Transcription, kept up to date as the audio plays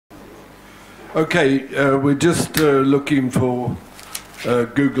Okay, we're just looking for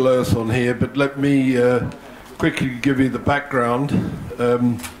Google Earth on here, but let me quickly give you the background.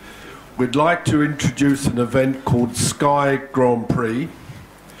 We'd like to introduce an event called Sky Grand Prix.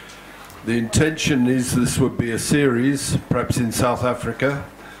 The intention is this would be a series, perhaps in South Africa,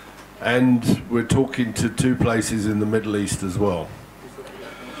 and we're talking to 2 places in the Middle East as well.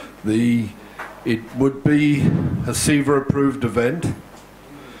 It would be a CIVA approved event,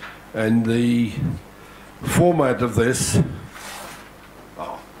 and the format of this, there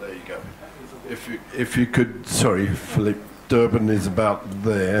you go. If you could, sorry, Philip, Durban is about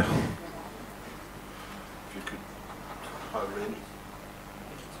there. If you could home in.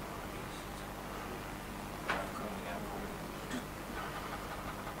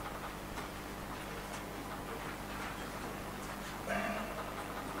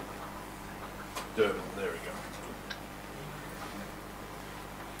 Durban, there we go.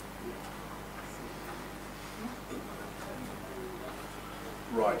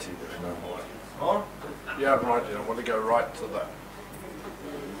 Right in there, no more. Oh? Yeah, right in. I want to go right to that.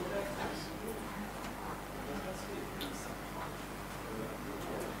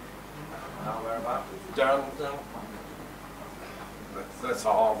 Now where about? Down. That's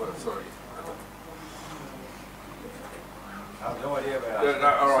a harbour, sorry. I have no idea where. Yeah, no,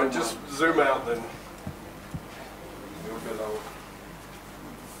 all right, just zoom out then. You're below.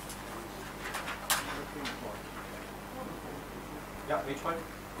 Yeah, which one?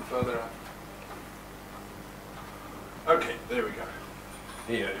 Further up. Okay, there we go.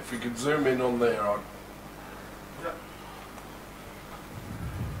 Here, if we could zoom in on there. Yeah.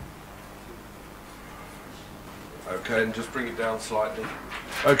 Okay, and just bring it down slightly.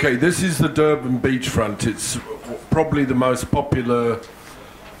 Okay, this is the Durban beachfront. It's probably the most popular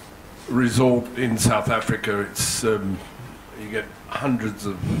resort in South Africa. It's you get hundreds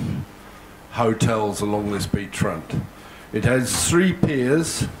of hotels along this beachfront. It has 3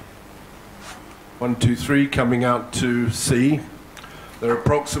 piers, 1, 2, 3, coming out to sea. They're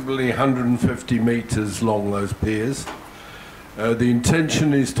approximately 150 meters long, those piers. The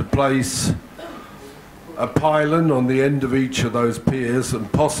intention is to place a pylon on the end of each of those piers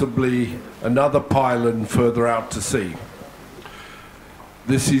and possibly another pylon further out to sea.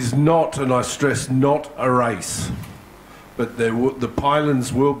 This is not, and I stress, not a race, but the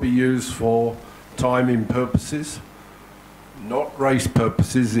pylons will be used for timing purposes. Not race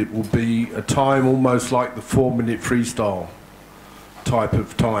purposes. It will be a time almost like the 4-minute freestyle type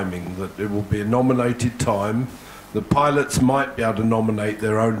of timing, that it will be a nominated time. The pilots might be able to nominate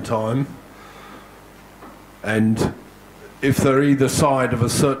their own time, and if they're either side of a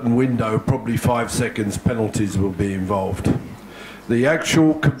certain window, probably 5 seconds penalties will be involved. The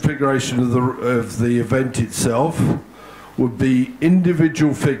actual configuration of the event itself would be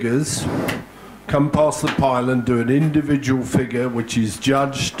individual figures. Come past the pylon, do an individual figure which is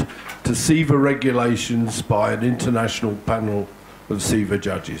judged to CIVA regulations by an international panel of CIVA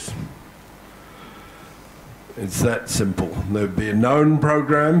judges. It's that simple. There would be a known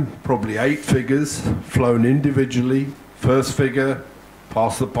program, probably 8 figures, flown individually. First figure,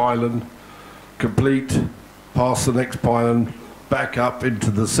 past the pylon, complete, past the next pylon, back up into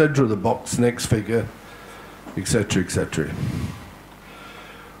the center of the box, next figure, etc., etc.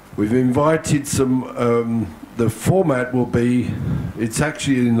 We've invited some, the format will be, it's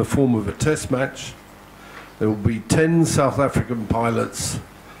actually in the form of a test match. There will be 10 South African pilots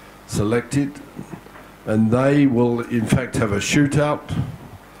selected, and they will in fact have a shootout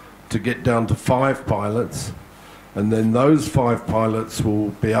to get down to 5 pilots, and then those 5 pilots will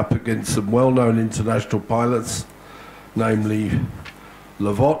be up against some well-known international pilots, namely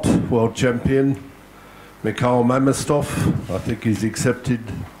Levot, world champion, Mikhail Mamestov, I think he's accepted,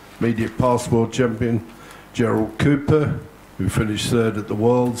 immediate past world champion, Gerald Cooper, who finished 3rd at the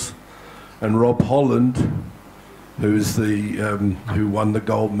Worlds, and Rob Holland, who's who won the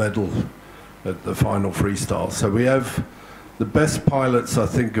gold medal at the final freestyle. So we have the best pilots, I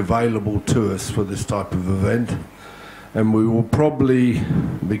think, available to us for this type of event, and we will probably,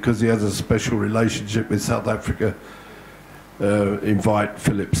 because he has a special relationship with South Africa, invite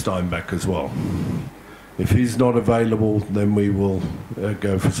Philip Steinbach as well. If he's not available, then we will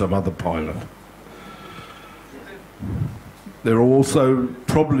go for some other pilot. There will also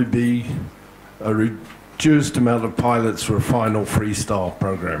probably be a reduced amount of pilots for a final freestyle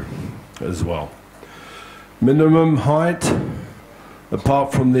program as well. Minimum height,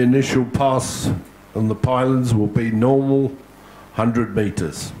 apart from the initial pass on the pylons, will be normal 100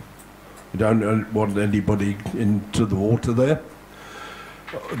 meters. We don't want anybody into the water there.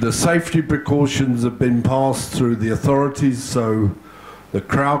 The safety precautions have been passed through the authorities, so The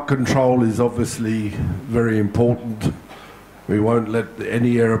crowd control is obviously very important. We won't let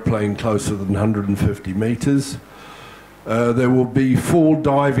any aeroplane closer than 150 meters. There will be 4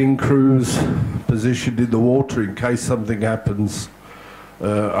 diving crews positioned in the water in case something happens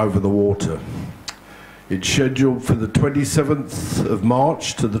over the water. It's scheduled for the 27th of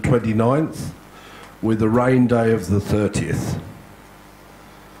March to the 29th, with a rain day of the 30th.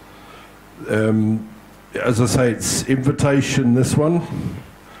 As I say, it's invitation, this one,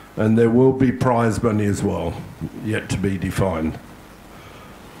 and there will be prize money as well, yet to be defined.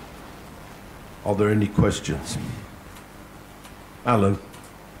 Are there any questions? Alan?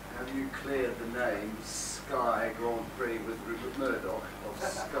 Have you cleared the name Sky Grand Prix with Rupert Murdoch of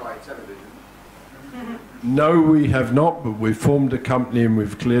Sky Television? No, we have not, but we've formed a company and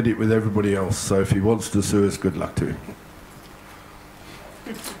we've cleared it with everybody else, so if he wants to sue us, good luck to him.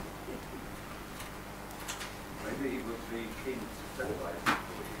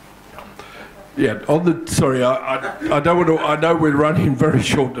 Yeah, on the, sorry, I don't want to, I know we're running very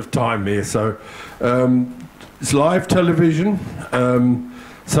short of time here, so it's live television.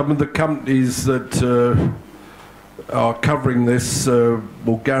 Some of the companies that are covering this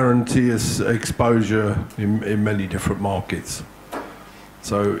will guarantee us exposure in many different markets.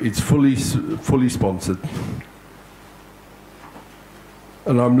 So it's fully sponsored.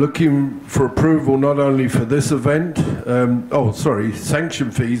 And I'm looking for approval not only for this event,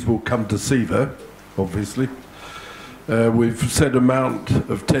 sanction fees will come to CIVA, obviously. We've set amount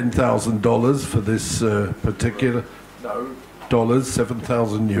of $10,000 for this particular, dollars,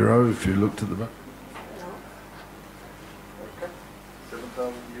 7,000 euro if you looked at the back.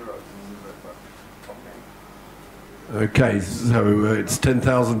 7,000 euros. Okay, so it's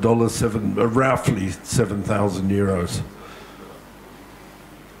 $10,000, roughly 7,000 euros.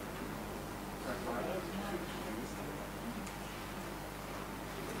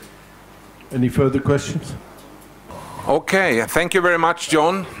 Any further questions? Okay, thank you very much,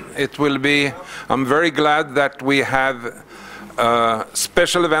 John. It will be, I'm very glad that we have a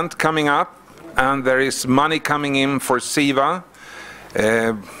special event coming up and there is money coming in for CIVA.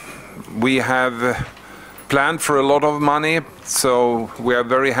 We have planned for a lot of money, so we are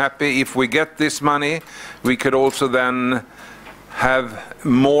very happy. If we get this money, we could also then have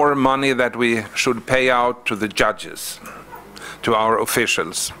more money that we should pay out to the judges, to our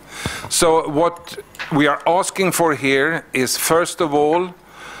officials. So what we are asking for here is, first of all,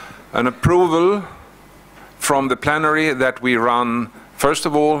 an approval from the plenary that we run, first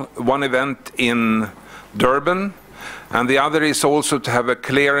of all, one event in Durban, and the other is also to have a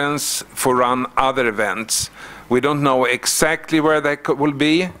clearance for run other events. We don't know exactly where that will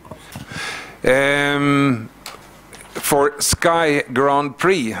be. For Sky Grand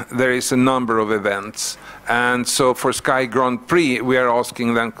Prix, there is a number of events. And so for Sky Grand Prix, we are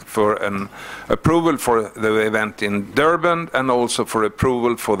asking them for an approval for the event in Durban and also for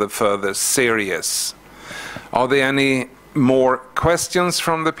approval for the further series. Are there any more questions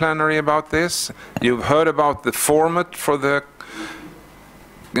from the plenary about this? You've heard about the format for the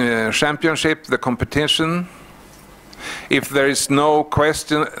championship, the competition. If there is no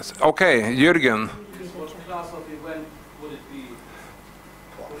question, okay, Jürgen. What class of event would it be?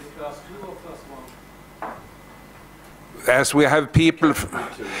 Would it class 2 or class 1? As we have people,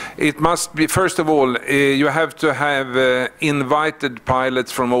 it must be, first of all, you have to have invited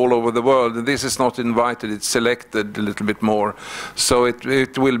pilots from all over the world. This is not invited, it's selected a little bit more. So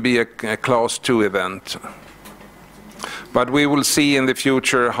it will be a class 2 event. But we will see in the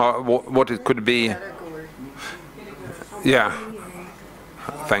future what it could be. Yeah,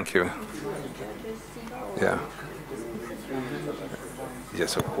 thank you. Yeah.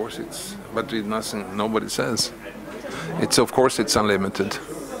 Yes, of course it's, but it nothing, nobody says. It's, of course, it's unlimited,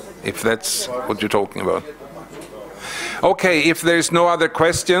 if that's what you're talking about. Okay, if there's no other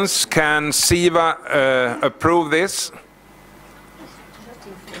questions, can CIVA approve this?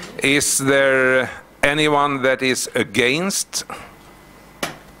 Is there anyone that is against?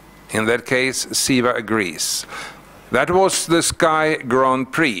 In that case, CIVA agrees. That was the Sky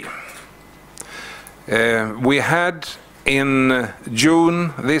Grand Prix. We had in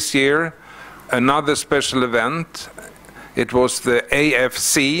June this year another special event. It was the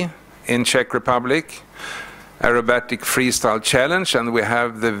AFC in Czech Republic, Aerobatic Freestyle Challenge, and we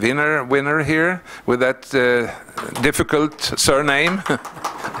have the winner here with that difficult surname.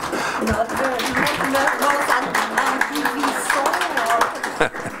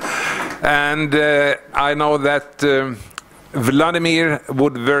 And I know that Vladimir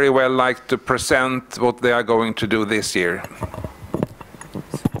would very well like to present what they are going to do this year.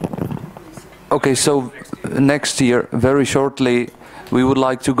 Okay, so next year, very shortly, We would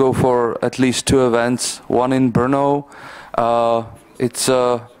like to go for at least 2 events. One in Brno, it's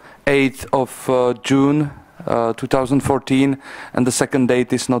 8th of June 2014, and the second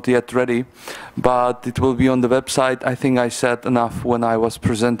date is not yet ready, but it will be on the website. I think I said enough when I was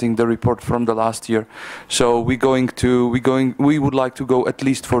presenting the report from the last year. So we would like to go at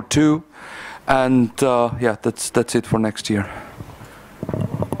least for 2, and yeah, that's it for next year.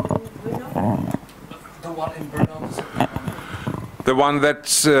 The one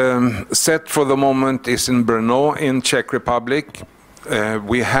that's set for the moment is in Brno in Czech Republic.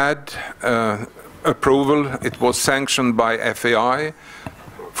 We had approval, it was sanctioned by FAI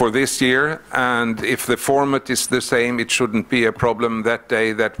for this year, and if the format is the same, it shouldn't be a problem that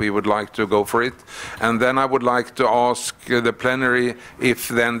day that we would like to go for it. And then I would like to ask the plenary if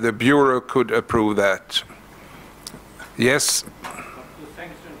then the Bureau could approve that. Yes?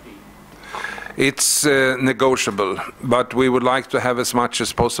 It's negotiable, but we would like to have as much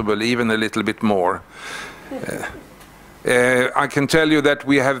as possible, even a little bit more. I can tell you that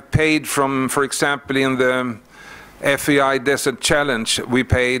we have paid from, for example, in the FEI Desert Challenge, we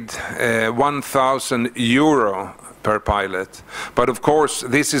paid 1,000 euro per pilot. But of course,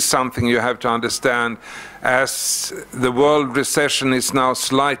 this is something you have to understand. As the world recession is now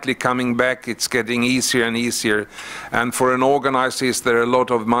slightly coming back, it's getting easier and easier. And for an organizer, is there a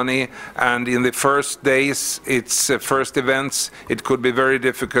lot of money? And in the first days, it's first events, it could be very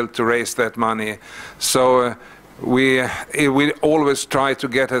difficult to raise that money. So we always try to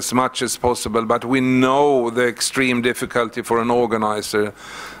get as much as possible, but we know the extreme difficulty for an organizer,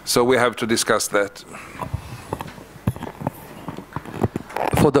 so we have to discuss that.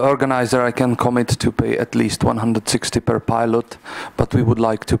 For the organizer, I can commit to pay at least 160 per pilot, but we would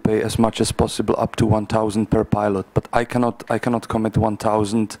like to pay as much as possible, up to 1,000 per pilot. But I cannot commit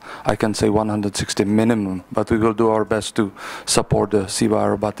 1,000. I can say 160 minimum, but we will do our best to support the CIVA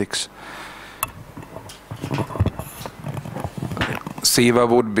aerobatics. CIVA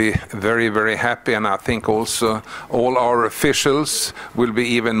would be very, very happy, and I think also all our officials will be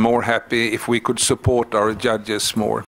even more happy if we could support our judges more.